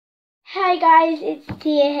Hi guys, it's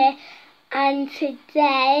Tia here, and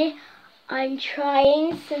today I'm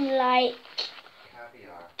trying some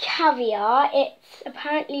caviar. It's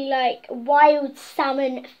apparently like wild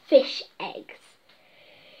salmon fish eggs.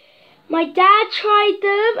 My dad tried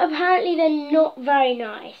them. Apparently they're not very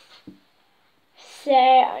nice. So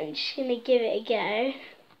I'm just gonna give it a go.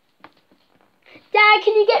 Dad,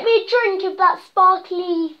 can you get me a drink of that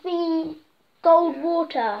sparkly thing, gold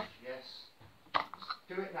water? Yes.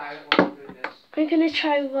 Do it now while I'm doing this. I'm gonna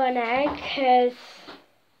try one egg because.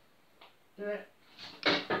 Do it.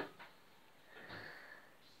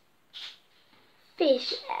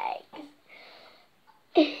 Fish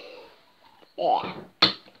eggs. Yeah.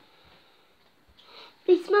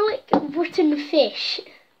 They smell like rotten fish.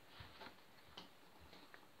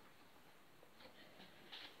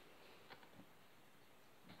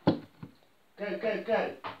 Go, go,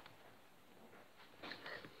 go.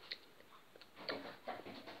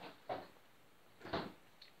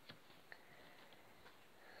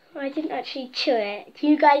 I didn't actually chew it. Do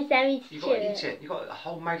you guys dare me to chew it? You've got to eat it. You've got a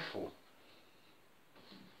whole mouthful.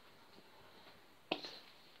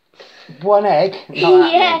 One egg?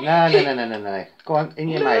 Not Yeah. No. Go on, in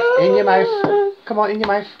your mouth. In your mouth. Come on, in your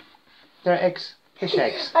mouth. There are eggs. Fish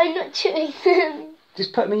eggs. I'm not chewing them.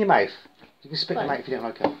 Just put them in your mouth. You can spit them out if you don't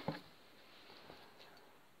like them.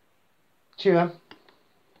 Chew them.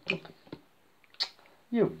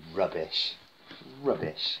 You're rubbish.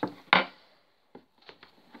 Rubbish.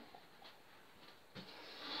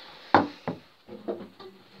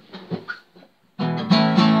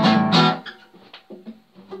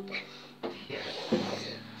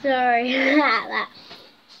 Sorry about that.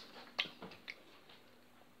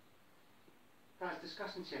 That's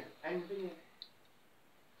disgusting to you. End the video.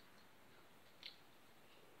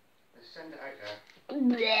 Let's send it out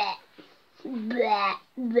there. Bleh. Bleh.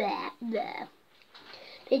 Bleh. Bleh.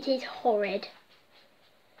 It is horrid.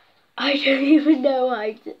 I don't even know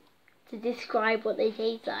how to describe what they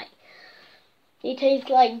taste like. They taste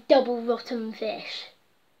like double rotten fish.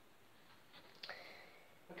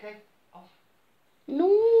 Okay, off.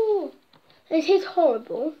 No, it is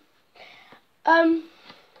horrible.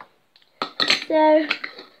 So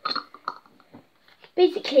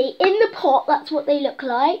basically, in the pot, that's what they look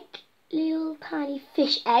like. Little tiny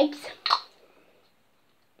fish eggs.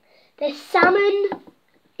 They're salmon.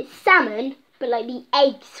 It's salmon, but like the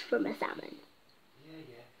eggs from a salmon.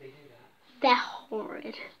 Yeah, they do that. They're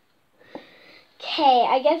horrid. Okay,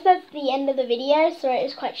 I guess that's the end of the video. Sorry, it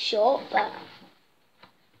was quite short, but.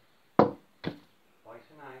 Bye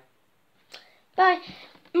for now. Bye.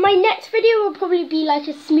 My next video will probably be like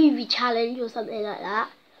a smoothie challenge or something like that.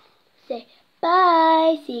 So,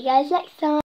 bye. See you guys next time.